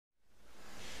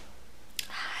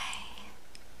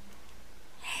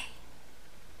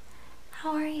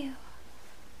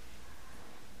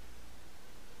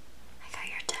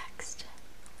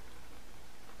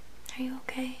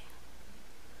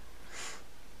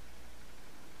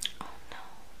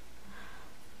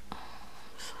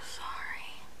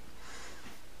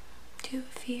Do you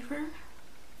have a fever?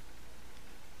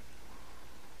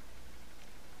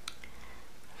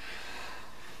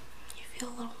 You feel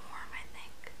a little warm, I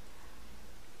think.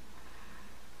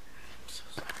 I'm so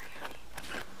sorry, honey.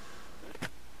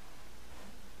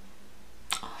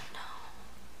 Oh no.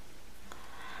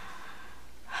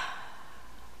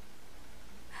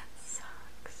 That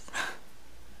sucks.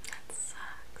 That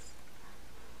sucks.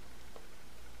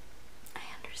 I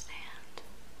understand.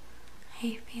 I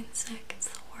hate being sick, it's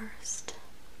the worst.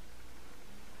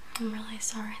 I'm really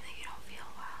sorry that you don't feel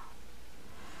well.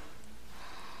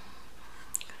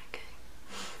 I'm gonna get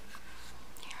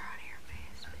hair out of your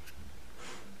face, baby.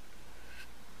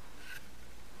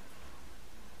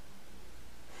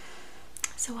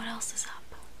 So what else is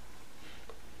up?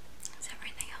 Is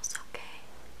everything else okay?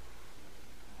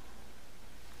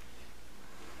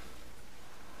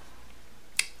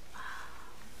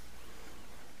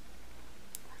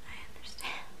 I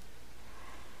understand.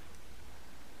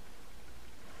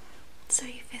 So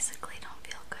you physically don't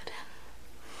feel good and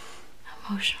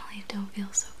emotionally you don't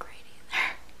feel so great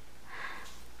either.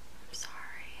 I'm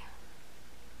sorry.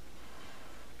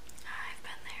 I've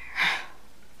been there.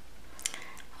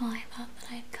 Well, I thought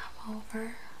that I'd come over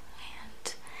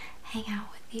and hang out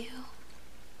with you.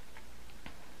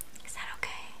 Is that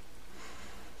okay?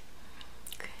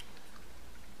 Good.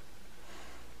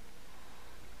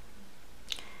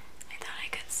 I thought I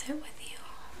could sit with you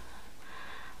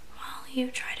while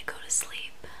you try to go to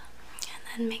sleep, and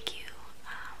then make you,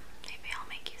 maybe I'll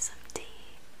make you some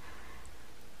tea.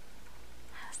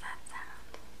 How does that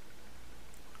sound?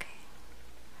 Okay.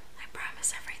 I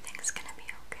promise everything's gonna be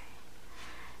okay.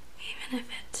 Even if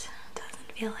it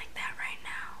doesn't feel like that right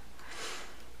now,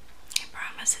 I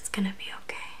promise it's gonna be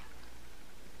okay.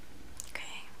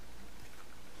 Okay?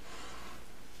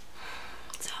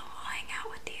 So I'll hang out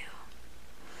with you,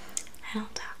 and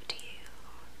I'll talk to you,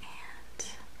 and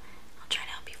I'll try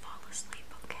to help you fall asleep,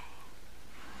 okay?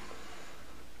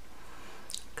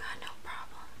 God, no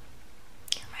problem.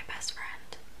 You're my best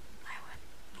friend. I would,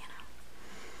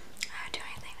 I would do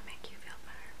anything to make you feel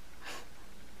better.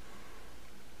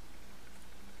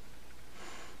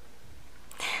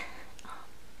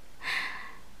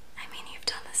 I mean, you've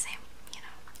done the same, you've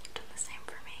done the same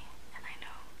for me, and I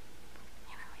know,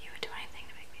 you would do anything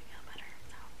to make me feel better,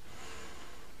 so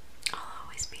I'll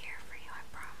always be here for you, I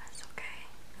promise, okay?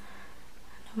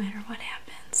 No matter what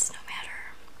happens, no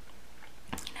matter,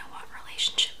 what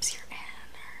relationships you're in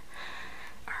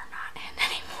or are not in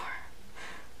anymore,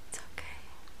 it's okay.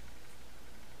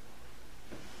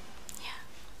 Yeah.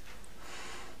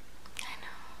 I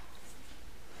know.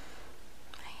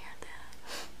 I hear that.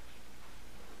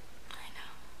 I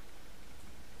know.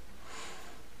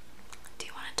 Do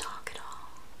you want to talk at all?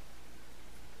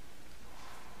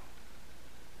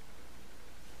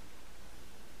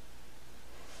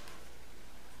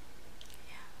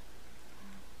 Yeah.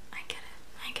 I get it.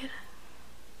 I get it.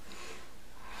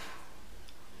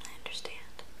 I understand.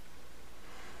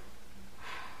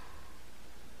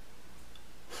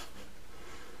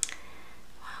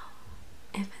 Well,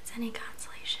 if it's any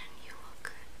consolation, you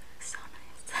look so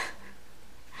nice.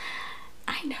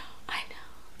 I know, but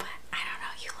I don't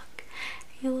know,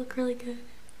 you look really good.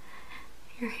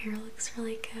 Your hair looks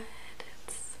really good.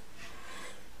 It's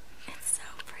so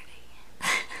pretty. I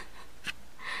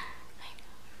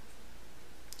know.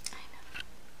 I know.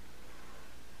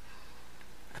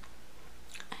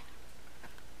 I know.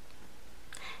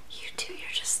 You too, you're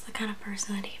just the kind of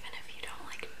person that even if you don't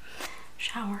like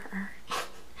shower or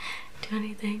do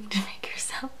anything to make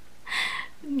yourself,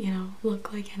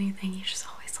 look like anything, you just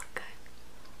always look good.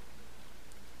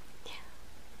 Yeah.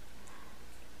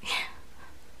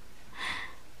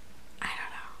 I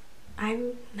don't know. I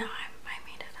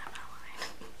mean it, I'm not lying.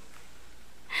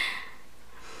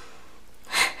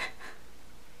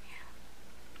 Yeah.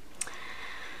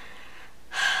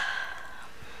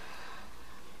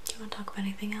 Do you want to talk about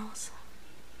anything else?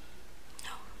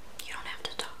 No, you don't have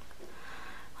to talk.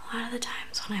 A lot of the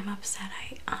times when I'm upset,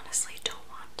 I honestly don't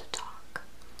want to talk.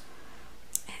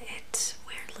 It's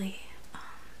weirdly,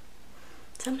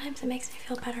 sometimes it makes me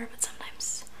feel better, but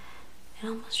sometimes it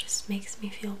almost just makes me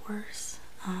feel worse.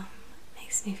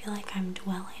 Makes me feel like I'm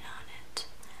dwelling on it.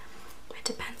 It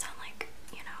depends on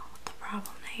the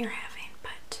problem that you're having,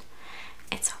 but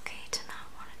it's okay to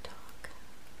not want to talk.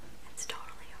 It's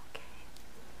totally okay.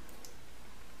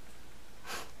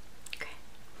 Okay.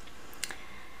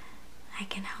 I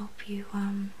can help you,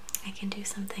 I can do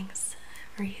some things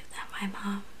for you that my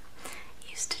mom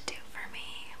used to do for me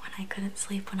when I couldn't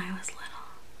sleep when I was little.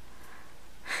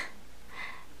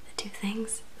 The two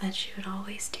things that she would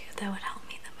always do that would help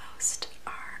me the most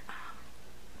are,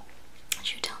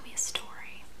 she would tell me a story.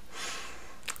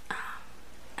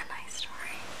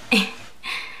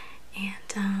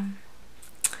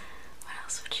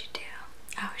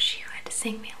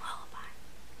 sing me a lullaby.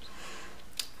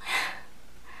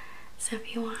 So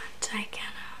if you want, I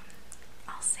can,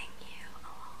 I'll sing you a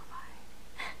lullaby.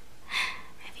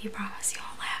 If you promise you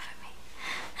won't laugh at me.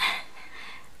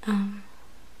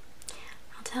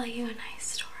 I'll tell you a nice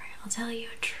story. I'll tell you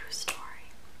a true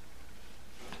story.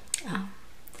 And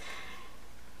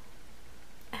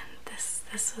this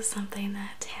was something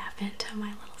that happened to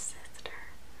my little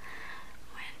sister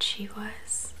when she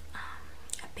was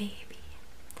a baby.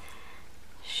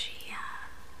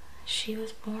 She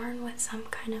was born with some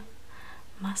kind of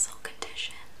muscle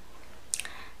condition,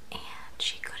 and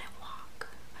she couldn't walk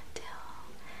until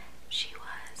she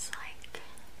was like,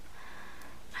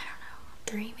 I don't know,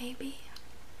 3 maybe.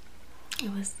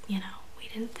 It was, you know, we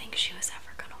didn't think she was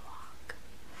ever gonna walk,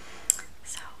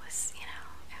 so it was, you know,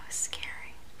 it was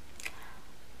scary.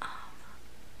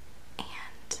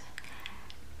 And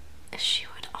she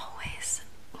would always,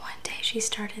 one day she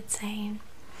started saying,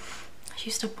 she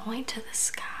used to point to the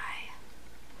sky,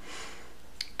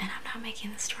 and I'm not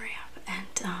making the story up,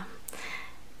 and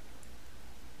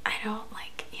I don't,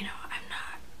 like, you know, I'm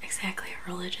not exactly a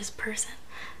religious person.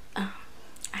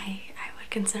 I would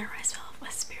consider myself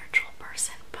a spiritual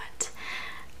person, but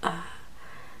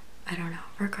I don't know,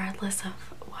 regardless of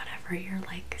whatever your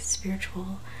like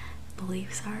spiritual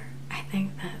beliefs are, I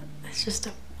think that it's just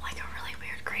a really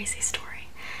weird, crazy story,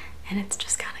 and it's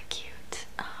just kind of cute.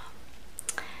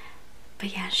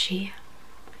 But yeah, she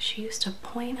used to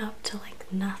point up to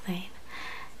like nothing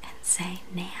and say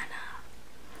Nana.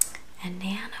 And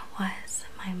Nana was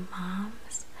my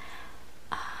mom's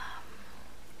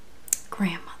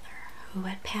grandmother, who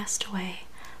had passed away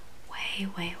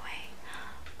way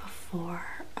before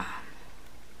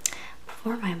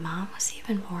my mom was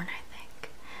even born, I think.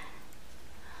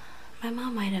 My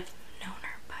mom might have known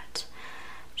her, but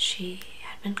she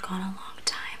had been gone a long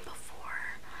time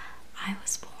before I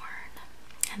was born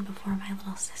and before my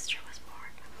little sister was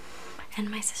born. And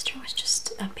my sister was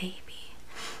just a baby.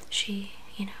 She,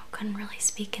 you know, couldn't really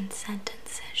speak in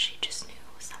sentences. She just knew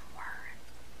some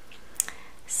words.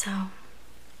 So,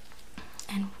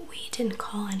 and we didn't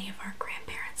call any of our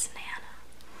grandparents Nana.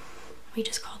 We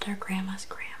just called our grandma's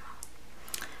grandma.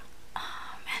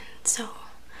 And so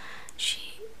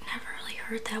she never really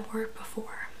heard that word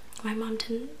before. My mom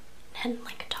hadn't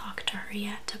like talked to her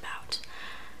yet about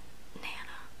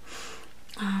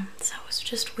Nana. So it was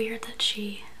just weird that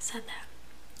she said that.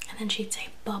 And then she'd say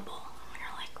bubble. And we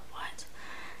were like, what?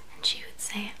 And she would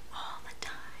say it all the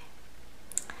time.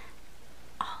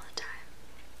 All the time.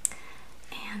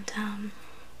 And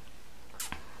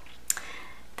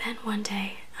then one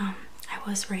day, I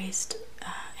was raised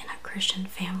in a Christian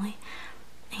family,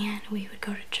 and we would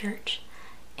go to church,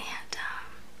 and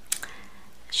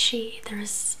there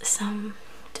was some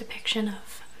depiction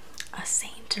of a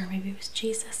saint, or maybe it was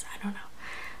Jesus, I don't know,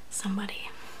 somebody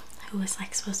who was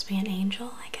like supposed to be an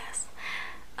angel, I guess,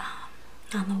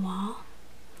 on the wall,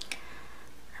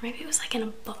 or maybe it was like in a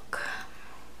book.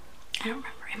 I don't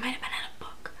remember. It might have been in a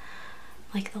book,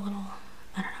 like the little,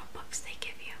 I don't know, books they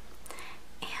give you.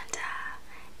 And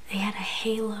they had a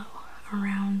halo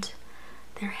around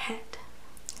their head.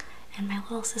 And my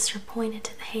little sister pointed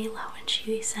to the halo and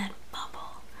she said,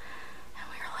 bubble. And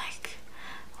we were like,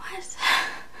 what? So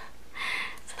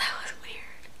that was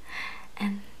weird.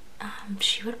 And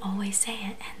she would always say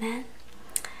it. And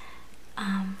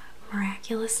then,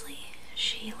 miraculously,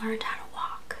 she learned how to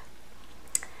walk.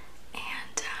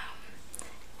 And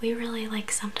we really,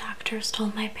 like, some doctors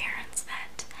told my parents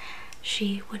that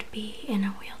she would be in a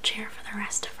wheelchair for the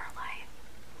rest of her life,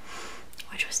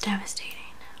 which was devastating.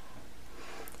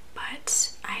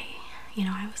 But I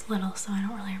was little, so I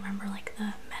don't really remember like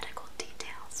the medical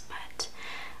details, but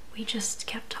we just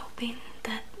kept hoping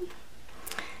that,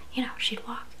 she'd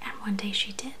walk, and one day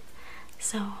she did.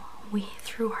 So we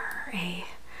threw her a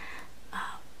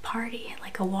party,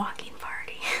 like a walking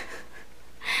party.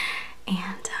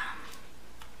 And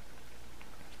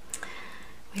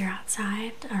we were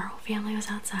outside, our whole family was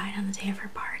outside on the day of her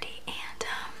party, and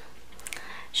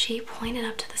she pointed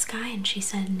up to the sky and she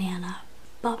said, Nana,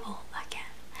 bubble again.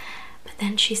 But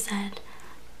then she said,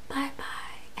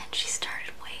 bye-bye, and she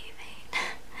started waving.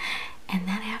 And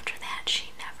then after that,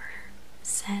 she never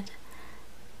said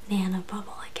Nana,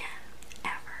 bubble again,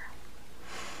 ever.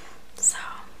 So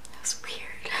it was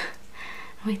weird.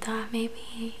 We thought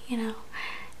maybe,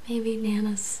 maybe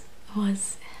Nana's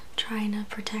was trying to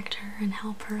protect her and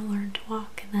help her learn to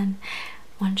walk, and then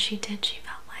once she did, she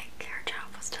felt like her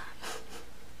job was done.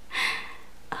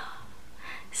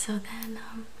 So then,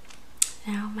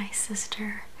 now my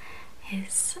sister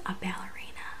is a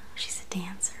ballerina. She's a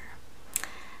dancer.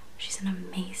 She's an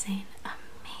amazing,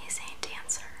 amazing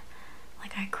dancer.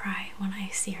 I cry when I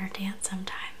see her dance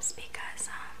sometimes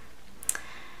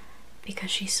because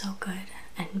she's so good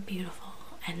and beautiful,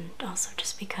 and also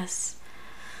just because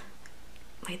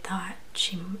we thought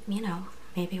she, you know,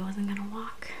 maybe wasn't gonna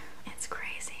walk. It's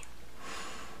crazy.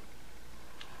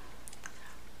 So,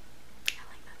 I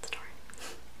like that story.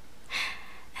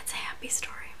 It's a happy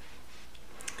story.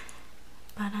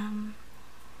 But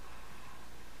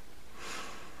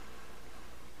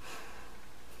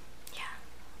yeah,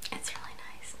 it's really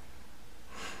nice.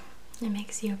 It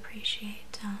makes you appreciate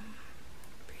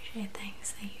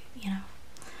things that you know,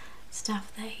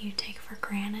 stuff that you take for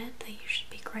granted that you should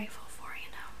be grateful for, you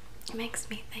know. It makes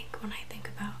me think when I think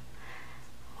about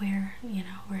where, you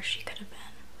know, where she could have been.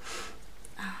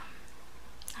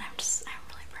 I'm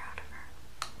really proud of her.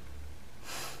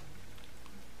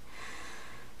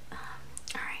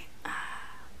 Alright,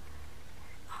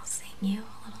 I'll sing you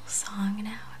a little song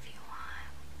now if you want.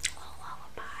 A little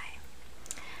lullaby.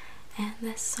 And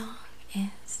this song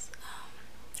is,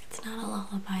 it's not a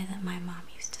lullaby that my mom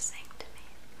used to sing to me.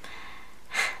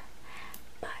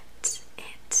 But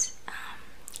it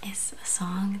is a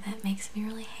song that makes me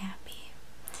really happy.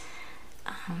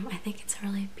 I think it's a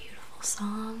really beautiful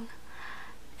song,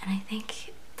 and I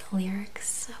think the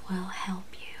lyrics will help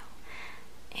you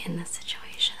in the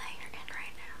situation that you're in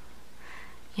right now.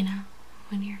 You know,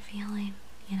 when you're feeling,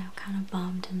 you know, kind of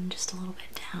bummed and just a little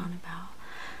bit down about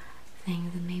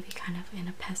things, and maybe kind of in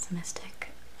a pessimistic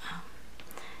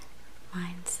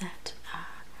mindset.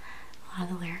 A lot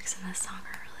of the lyrics in this song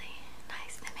are really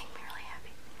nice. They make me really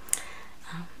happy.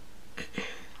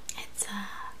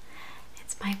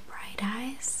 It's by Bright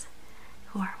Eyes,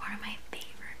 who are one of my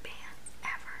favorite bands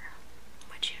ever.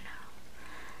 Would you know?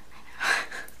 I know.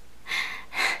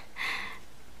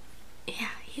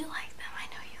 Yeah, you like them. I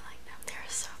know you like them. They're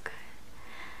so good.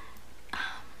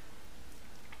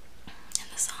 And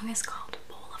the song is called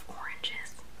Bowl of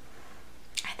Oranges.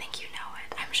 I think you know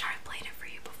it. I'm sure I've played it for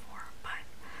you before, but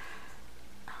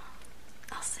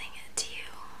I'll sing it to you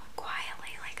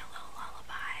quietly like a little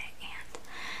lullaby, and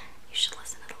you should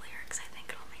listen to the lyrics. I think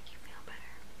it'll make you feel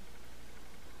better.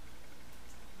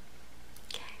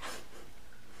 Okay.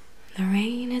 The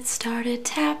rain, it started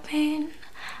tapping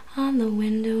on the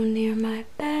window near my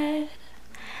bed.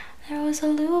 There was a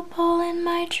loophole in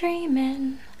my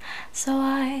dreaming, so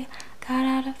I got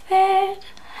out of bed,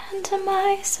 and to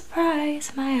my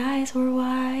surprise, my eyes were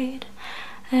wide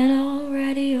and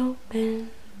already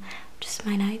open. Just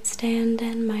my nightstand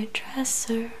and my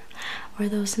dresser, where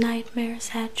those nightmares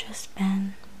had just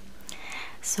been.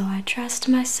 So I dressed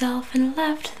myself and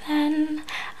left then,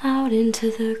 out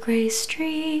into the gray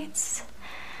streets.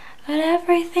 But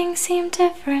everything seemed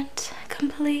different,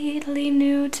 completely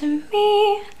new to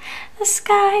me. The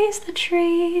skies, the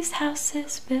trees,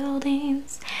 houses,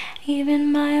 buildings,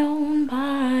 even my own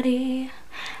body.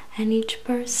 And each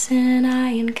person I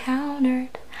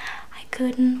encountered, I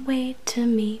couldn't wait to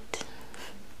meet.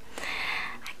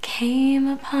 I came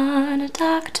upon a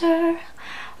doctor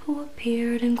who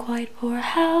appeared in quite poor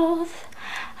health.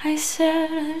 I said,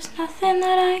 there's nothing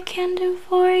that I can do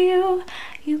for you,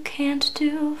 you can't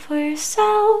do for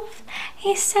yourself.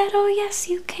 He said, oh yes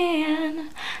you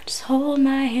can, just hold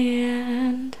my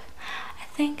hand. I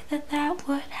think that that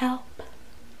would help.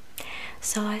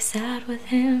 So I sat with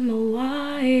him a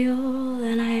while,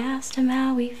 and I asked him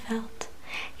how he felt.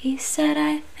 He said,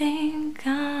 I think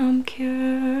I'm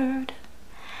cured.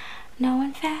 No,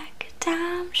 in fact,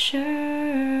 I'm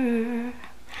sure.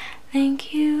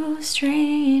 Thank you,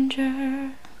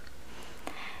 stranger,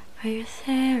 for your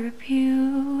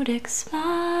therapeutic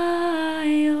smile.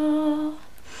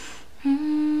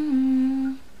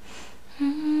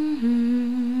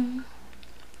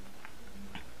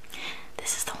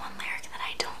 This is the one lyric that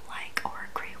I don't like or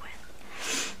agree with.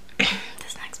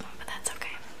 This next one, but that's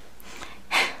okay.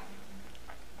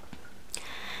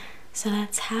 So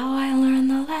that's how I learned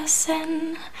the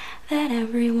lesson that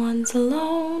everyone's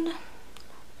alone.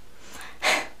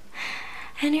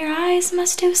 And your eyes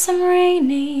must do some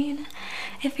raining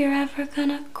if you're ever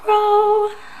gonna grow.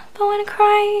 But when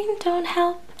crying don't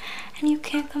help and you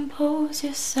can't compose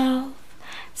yourself,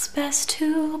 it's best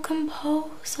to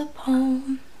compose a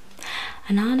poem,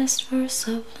 an honest verse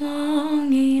of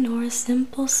longing, or a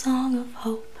simple song of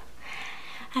hope.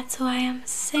 That's why I'm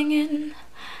singing.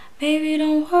 Baby,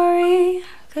 don't worry,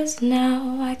 'cause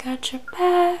now I got your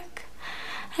back.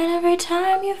 And every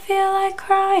time you feel like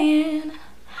crying,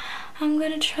 I'm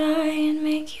gonna try and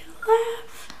make you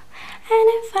laugh. And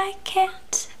if I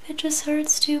can't, if it just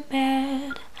hurts too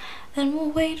bad, then we'll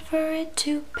wait for it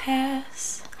to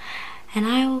pass. And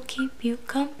I will keep you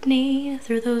company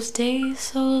through those days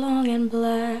so long and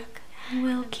black. And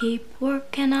we'll keep keep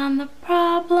working on the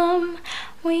problem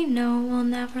we know we'll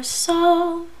never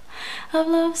solve, of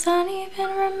love's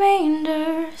uneven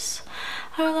remainders,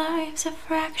 our lives are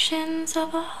fractions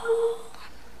of a whole.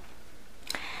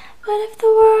 But if the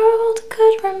world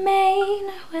could remain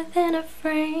within a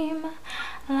frame,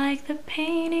 like the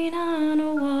painting on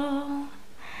a wall,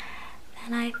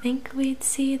 then I think we'd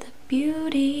see the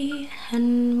beauty,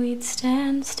 and we'd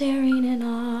stand staring in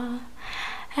awe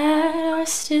at our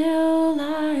still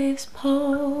lives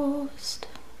posed,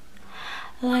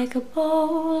 like a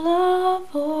bowl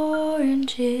of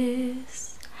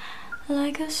oranges,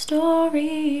 like a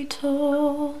story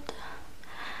told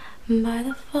by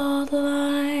the fault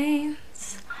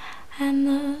lines and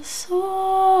the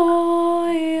soil.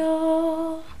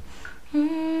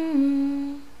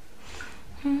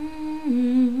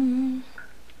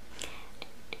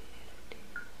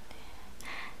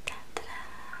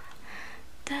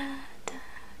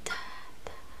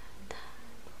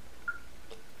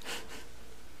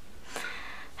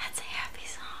 That's a happy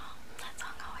song. That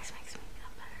song always makes me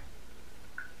feel better.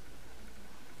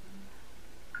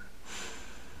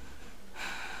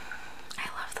 I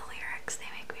love the lyrics. They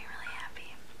make me really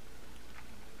happy.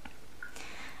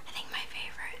 I think my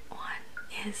favorite one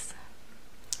is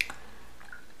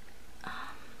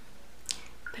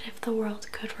but if the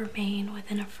world could remain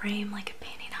within a frame like a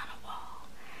painting on a wall,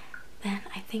 then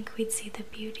I think we'd see the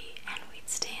beauty, and we'd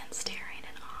stand staring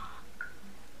in awe.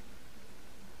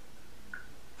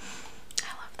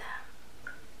 I love that.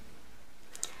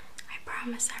 I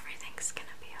promise everything's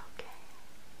gonna be okay.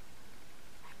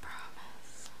 I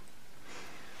promise.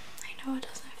 I know it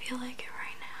doesn't feel like it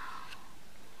right now.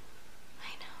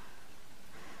 I know.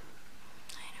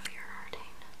 I know you're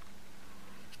hurting.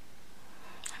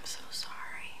 I'm so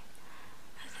sorry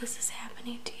that this is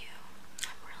happening to you.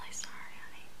 I'm really sorry,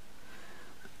 honey.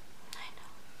 I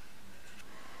know.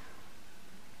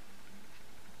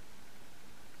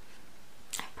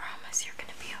 I promise you're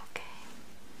gonna be okay.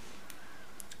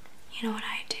 You know what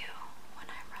I do when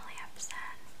I'm really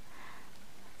upset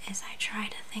is I try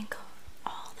to think of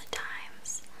all the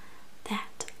times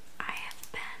that I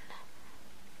have been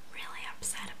really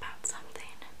upset about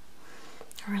something,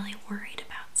 or really worried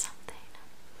about something,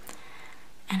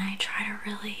 and I try to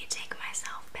really take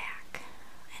myself back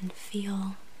and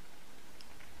feel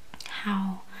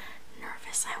how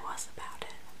nervous I was about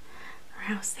it, or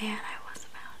how sad I was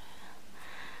about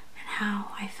it, and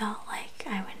how I felt like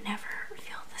I would never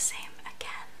feel the same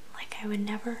again, like I would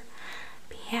never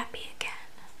be happy again,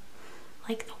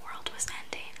 like the world was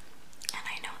ending. And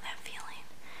I know that feeling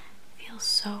feels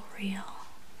so real,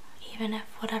 even if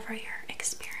whatever you're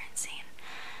experiencing,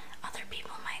 other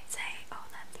people might say, oh,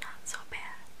 that's not so bad.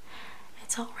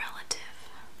 It's all relative.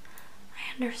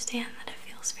 I understand that it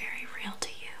feels very real to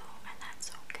you, and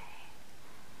that's okay.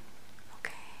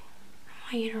 Okay? I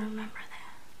want you to remember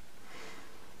that.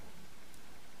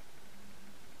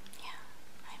 Yeah,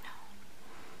 I know.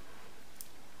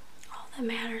 All that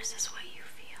matters is what you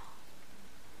feel.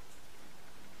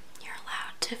 You're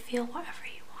allowed to feel whatever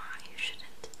you want. You shouldn't,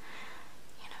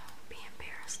 be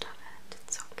embarrassed of it.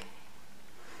 It's okay.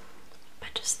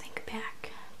 But just think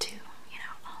back to,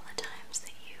 all the times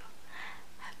that you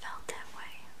have felt that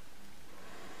way.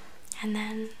 And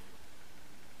then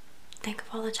think of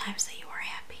all the times that you were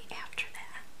happy after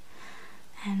that.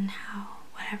 And how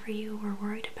whatever you were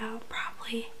worried about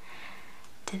probably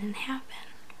didn't happen.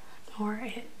 Or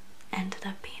it ended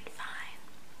up being fine.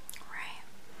 Right?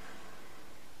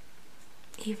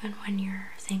 Even when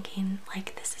you're thinking,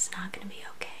 like, this is not going to be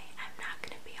okay. I'm not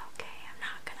going to be okay. I'm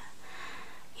not going to,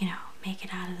 make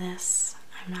it out of this.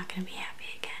 I'm not going to be happy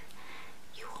again.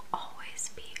 You will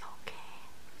always be okay.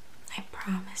 I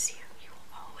promise you, you will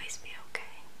always be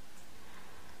okay.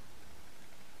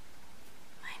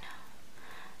 I know.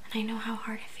 And I know how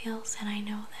hard it feels, and I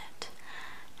know that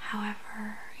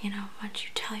however, once you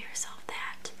tell yourself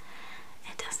that,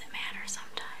 it doesn't matter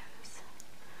sometimes.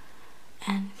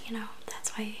 And,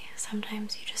 that's why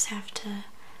sometimes you just have to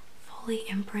fully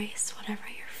embrace whatever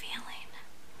you're feeling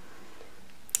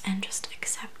and just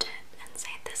accept it and say,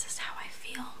 this is how I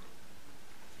feel.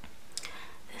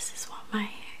 This is what my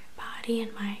body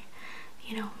and my,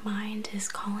 mind is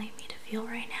calling me to feel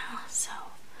right now. So,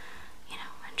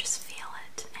 and just feel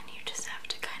it. And you just have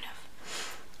to kind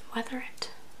of weather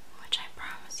it, which I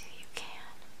promise you, you can.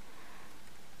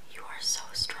 You are so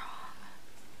strong.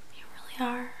 You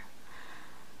really are.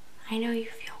 I know you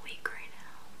feel weak right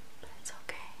now, but it's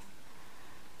okay.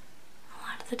 A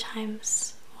lot of the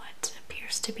times, what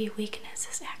appears to be weakness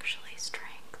is actually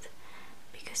strength,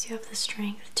 because you have the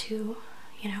strength to,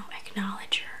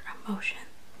 acknowledge your emotion.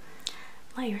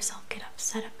 Let yourself get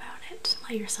upset about it.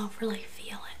 let yourself really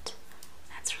feel it.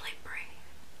 That's really brave.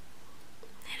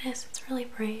 It is, it's really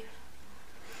brave.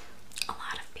 A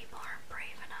lot of people aren't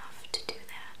brave enough to do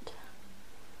that.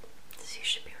 So you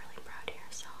should be really proud of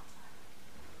yourself.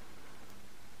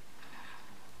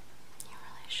 You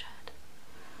really should.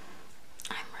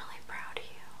 I'm really proud of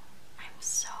you. I'm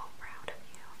so proud of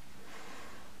you.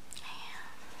 I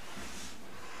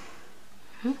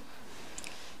am.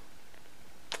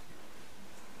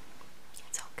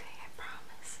 It's okay, I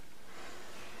promise.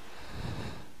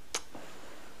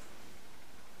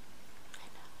 I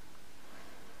know.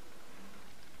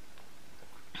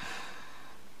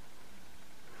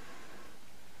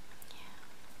 Yeah.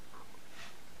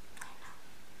 I know.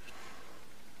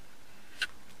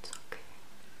 It's okay.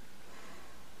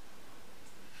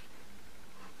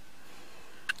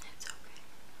 It's okay.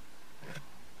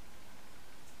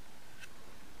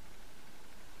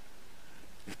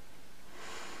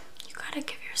 You gotta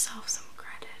give yourself some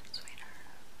credit, sweetheart.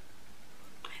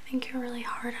 I think you're really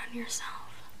hard on yourself.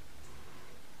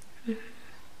 You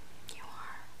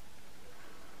are.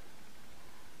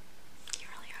 You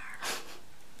really are.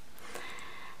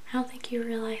 I don't think you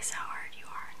realize how hard you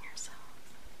are on yourself.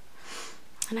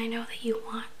 And I know that you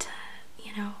want to,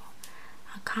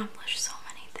 accomplish so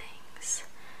many things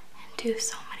and do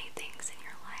so many things in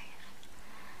your life.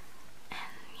 And,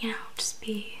 just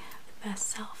be the best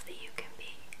self that you can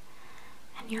be.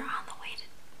 And you're on the way to,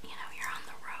 you're on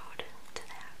the road to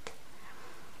that.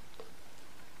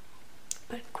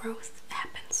 But growth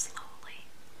happens slowly.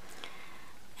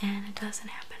 And it doesn't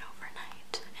happen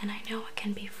overnight. And I know it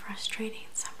can be frustrating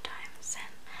sometimes. And,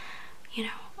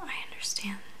 I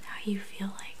understand how you feel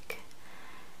like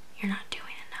you're not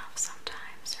doing enough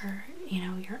sometimes. Or,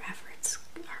 your efforts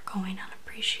are going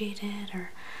unappreciated.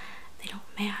 Or they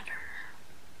don't matter.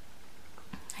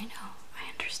 I know. I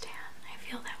understand. I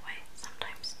feel that way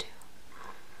sometimes too.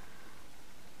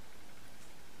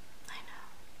 I know.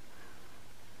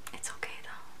 It's okay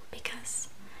though, because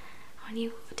when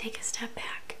you take a step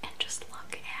back and just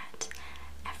look at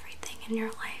everything in your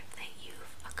life that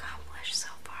you've accomplished so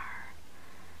far,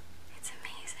 it's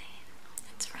amazing.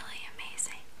 It's really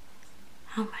amazing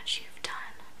how much you've done.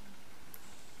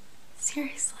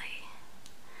 Seriously.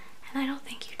 And I don't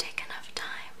think you take enough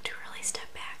time to really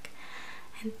step back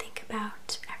and think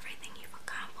about everything you've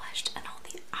accomplished and all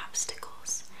the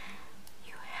obstacles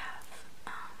you have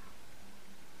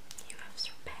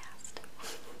surpassed.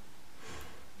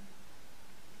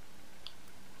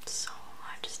 So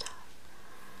much stuff.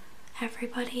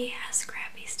 Everybody has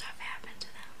crappy stuff happen to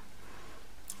them,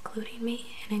 including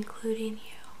me and including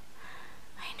you.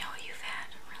 I know you've had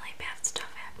really bad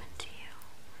stuff happen to you.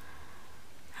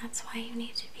 That's why you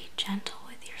need to be gentle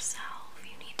with yourself.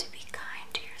 You need to be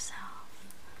kind to yourself.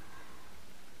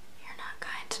 You're not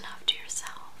kind enough to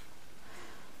yourself.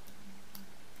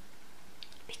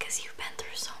 Because you've been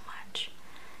through so much.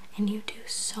 And you do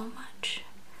so much.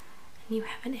 And you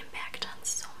have an impact on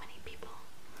so many people.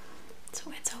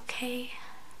 So it's okay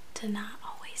to not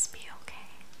always be okay.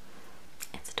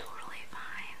 It's totally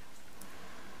fine.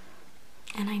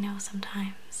 And I know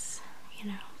sometimes,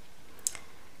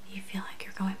 you feel like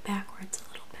you're going backwards a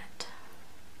little bit.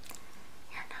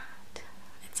 You're not.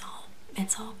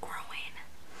 It's all growing.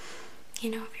 If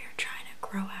you're trying to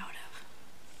grow out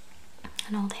of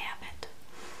an old habit,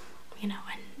 a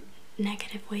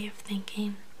negative way of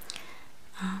thinking,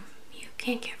 you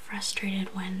can't get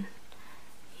frustrated when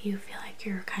you feel like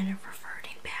you're kind of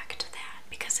reverting back to that,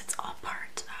 because it's all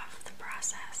part of the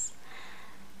process.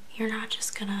 You're not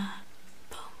just gonna,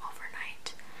 boom,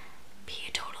 overnight, be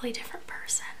a totally different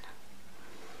person.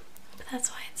 But that's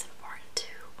why it's important to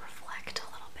reflect a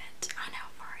little bit on how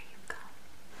far you've come.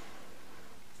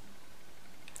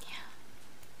 Yeah.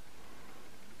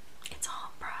 It's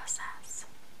all a process.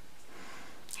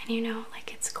 And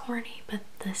it's corny, but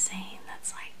the saying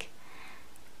that's like,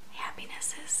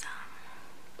 happiness is,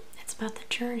 it's about the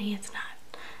journey. It's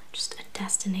not just a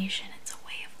destination, it's a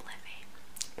way of living.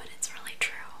 But it's really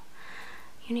true.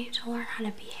 You need to learn how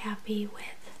to be happy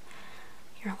with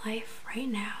your life right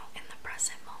now in the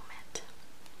present moment.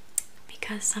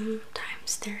 Because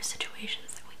sometimes there are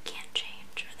situations that we can't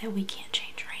change, or that we can't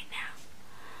change right now.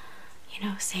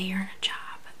 Say you're in a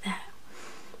job that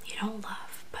you don't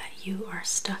love, but you are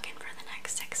stuck in for the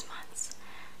next 6 months.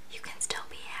 You can still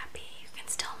be happy. You can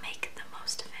still make the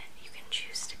most of it. You can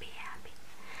choose to be happy.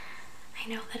 I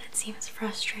know that it seems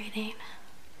frustrating.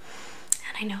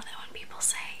 And I know that when people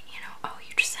say, oh,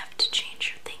 you just have to change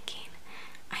your thinking.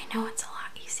 I know it's a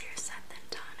lot easier said than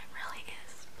done. It really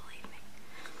is, believe me.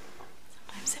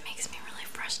 Sometimes it makes me really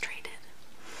frustrated.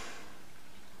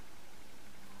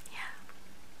 Yeah.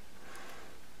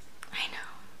 I know.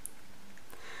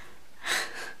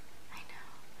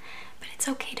 it's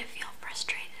okay to feel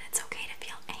frustrated. It's okay to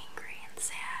feel angry and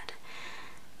sad.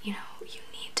 You know, you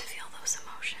need to feel those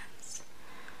emotions.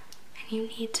 And you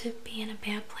need to be in a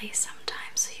bad place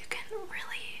sometimes so you can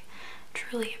really,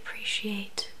 truly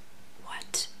appreciate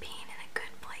what being in a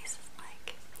good place is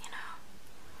like, you know?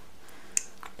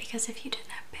 Because if you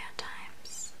didn't have bad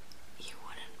times, you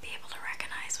wouldn't be able to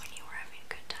recognize when you were having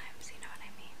good times, you know what I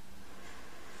mean?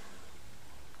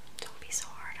 Don't be so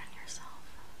hard on yourself.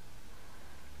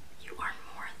 You are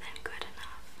more than good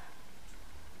enough.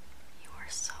 You are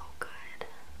so good.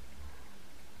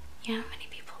 You know how many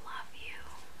people love you?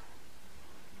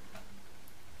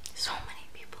 So many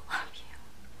people love you.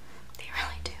 They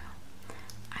really do.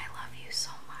 I love you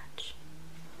so much.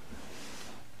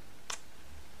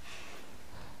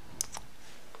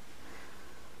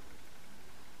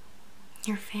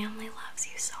 Your family loves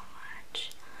you so much.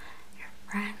 Your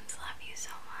friends love you so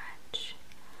much.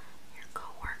 Your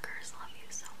coworkers love you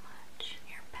so much.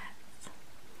 Your pets.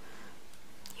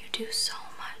 You do so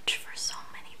much for so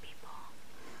many people.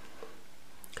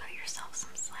 Cut yourself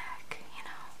some slack, you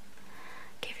know.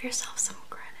 Give yourself some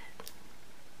credit.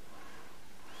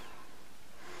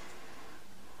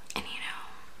 And you know,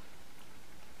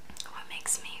 what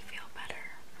makes me feel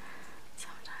better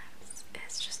sometimes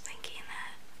is just thinking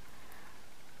that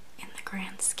in the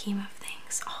grand scheme of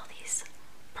things, all these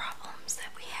problems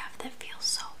that we have that feel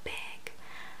so big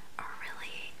are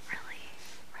really, really,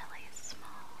 really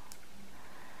small.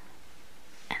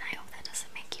 And I hope that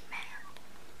doesn't make you mad.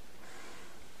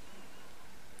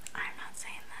 I'm not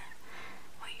saying that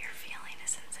what you're feeling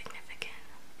is insignificant,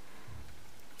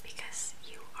 because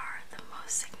you are the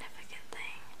most significant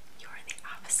thing. You are the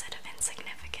opposite of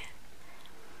insignificant.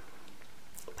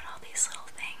 But all these little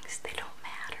things, they don't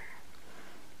matter.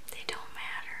 They don't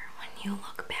matter when you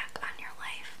look back on your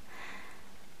life.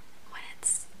 When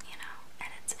it's, you know,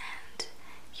 at its end,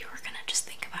 you're gonna just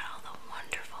think about all the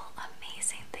wonderful,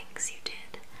 amazing things you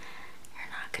did.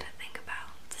 You're not gonna think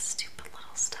about the stupid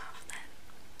little stuff that,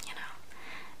 you know,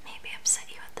 maybe upset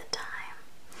you at the time,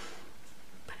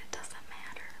 but it doesn't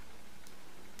matter.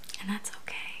 And that's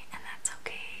okay,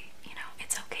 you know,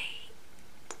 it's okay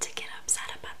to get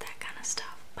upset about that kind of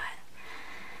stuff, but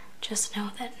just know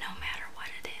that no matter what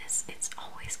it is, it's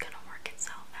always gonna work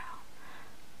itself out.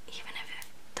 Even if it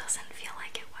doesn't feel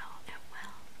like it will, it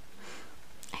will.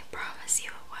 I promise you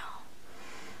it will.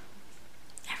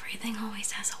 Everything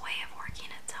always has a way of working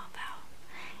itself out.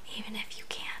 Even if you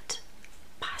can't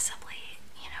possibly,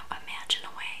 you know, imagine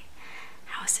a way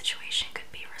how a situation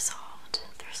could be resolved,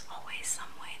 there's always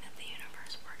some way that the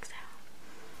universe works out.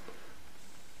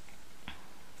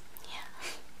 Yeah.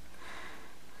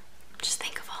 Just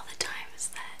think of all the times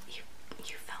that you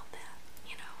felt that,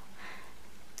 you know,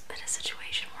 that a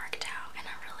situation worked out in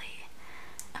a really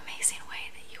amazing way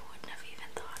that you wouldn't have even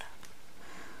thought of.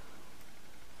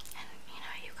 And, you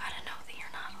know, you gotta know that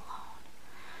you're not alone.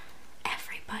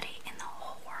 Everybody in the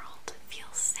whole world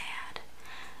feels sad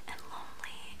and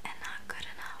lonely and not good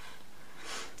enough.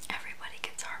 Everybody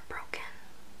gets heartbroken.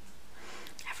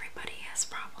 Everybody has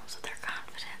problems with their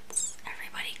confidence.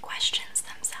 Everybody questions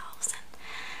themselves and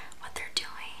what they're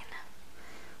doing.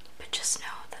 But just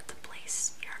know that the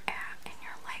place you're at in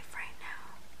your life right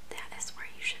now, that is where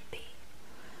you should be.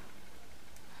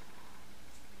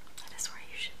 That is where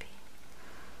you should be.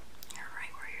 You're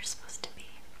right where you're supposed to be.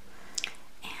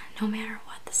 And no matter